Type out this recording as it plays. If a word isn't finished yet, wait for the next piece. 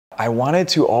I wanted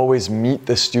to always meet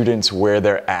the students where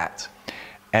they're at.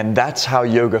 And that's how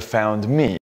yoga found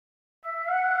me.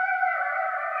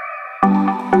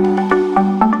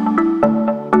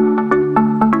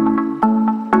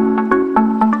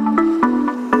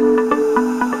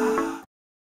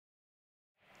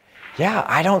 Yeah,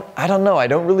 I don't know. I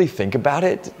don't really think about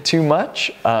it too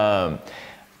much.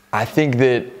 I think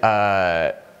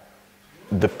that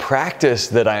the practice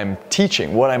that I'm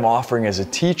teaching, what I'm offering as a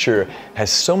teacher,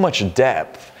 has so much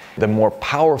depth. The more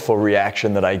powerful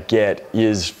reaction that I get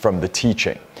is from the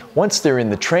teaching. Once they're in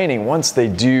the training, once they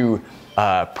do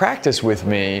practice with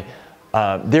me,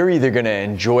 they're either going to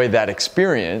enjoy that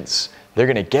experience, they're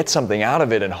going to get something out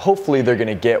of it, and hopefully they're going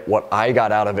to get what I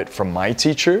got out of it from my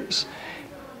teachers.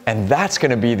 And that's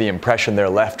going to be the impression they're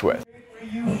left with.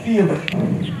 You feel it.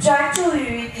 专注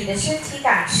于你的身体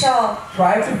感受。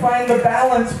 Try to find the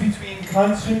balance between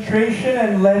concentration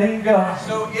and letting go.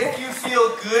 So if you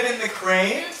feel good in the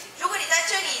crane, 如果你在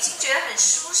这里已经觉得很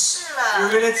舒适了， you're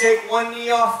going to take one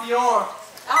knee off the arm.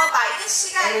 然后把一个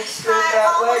膝盖离开，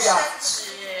往后伸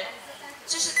直，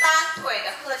这是单腿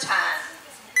的喝禅。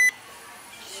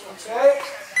 Okay.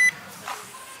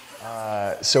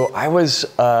 So I was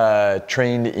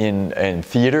trained in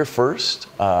theater first,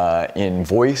 in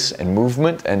voice and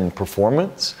movement and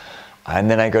performance. And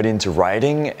then I got into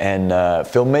writing and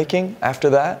filmmaking after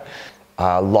that.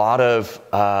 A lot of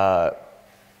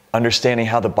understanding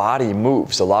how the body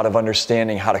moves, a lot of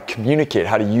understanding how to communicate,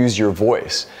 how to use your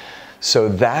voice. So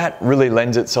that really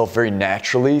lends itself very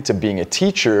naturally to being a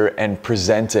teacher and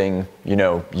presenting,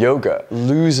 yoga.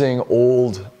 Losing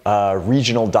old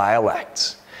regional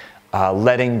dialects.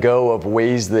 Letting go of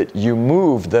ways that you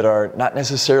move that are not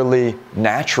necessarily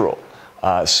natural,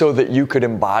 so that you could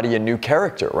embody a new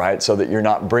character, right? So that you're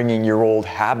not bringing your old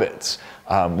habits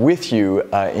with you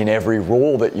in every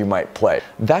role that you might play.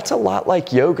 That's a lot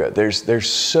like yoga. There's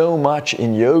so much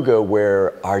in yoga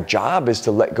where our job is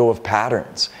to let go of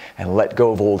patterns and let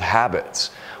go of old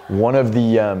habits. One of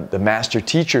the master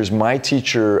teachers, my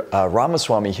teacher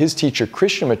Ramaswamy, his teacher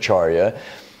Krishnamacharya,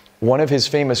 one of his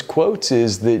famous quotes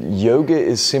is that yoga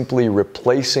is simply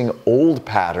replacing old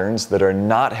patterns that are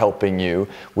not helping you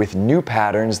with new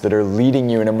patterns that are leading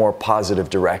you in a more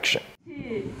positive direction.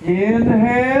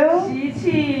 Inhale.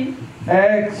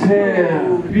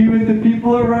 Exhale. Be with the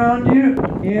people around you.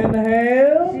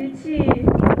 Inhale.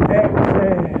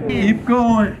 Exhale. Keep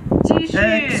going.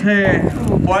 Exhale.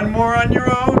 One more on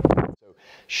your own.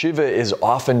 Shiva is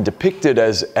often depicted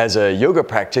as a yoga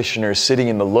practitioner sitting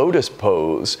in the lotus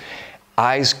pose,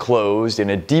 eyes closed in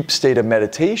a deep state of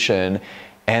meditation,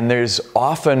 and there's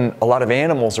often a lot of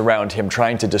animals around him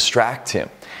trying to distract him.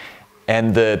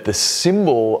 And the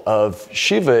symbol of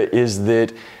Shiva is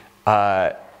that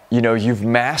you've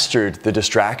mastered the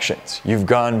distractions. You've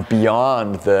gone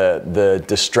beyond the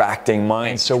distracting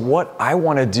mind. So what I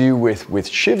want to do with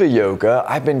Shiva Yoga,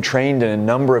 I've been trained in a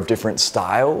number of different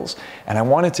styles, and I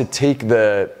wanted to take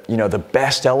the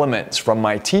best elements from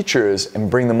my teachers and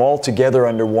bring them all together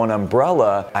under one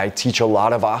umbrella. I teach a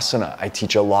lot of asana. I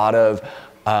teach a lot of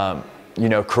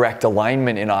correct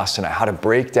alignment in asana, how to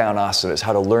break down asanas,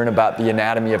 how to learn about the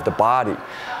anatomy of the body.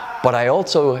 But I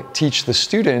also teach the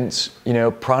students,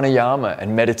 pranayama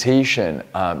and meditation,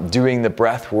 doing the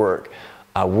breath work,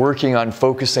 working on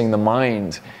focusing the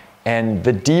mind. And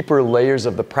the deeper layers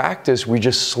of the practice, we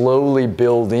just slowly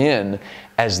build in.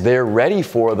 As they're ready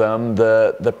for them,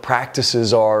 the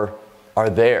practices are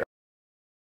there.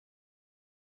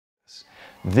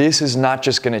 This is not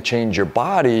just going to change your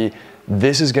body,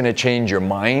 this is going to change your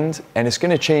mind, and it's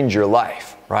going to change your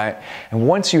life, right? And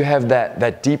once you have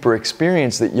that deeper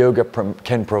experience that yoga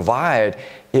can provide,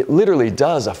 it literally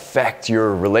does affect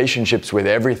your relationships with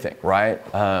everything, right?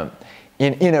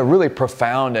 In a really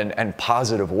profound and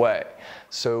positive way.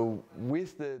 So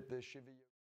with the Shiva Yoga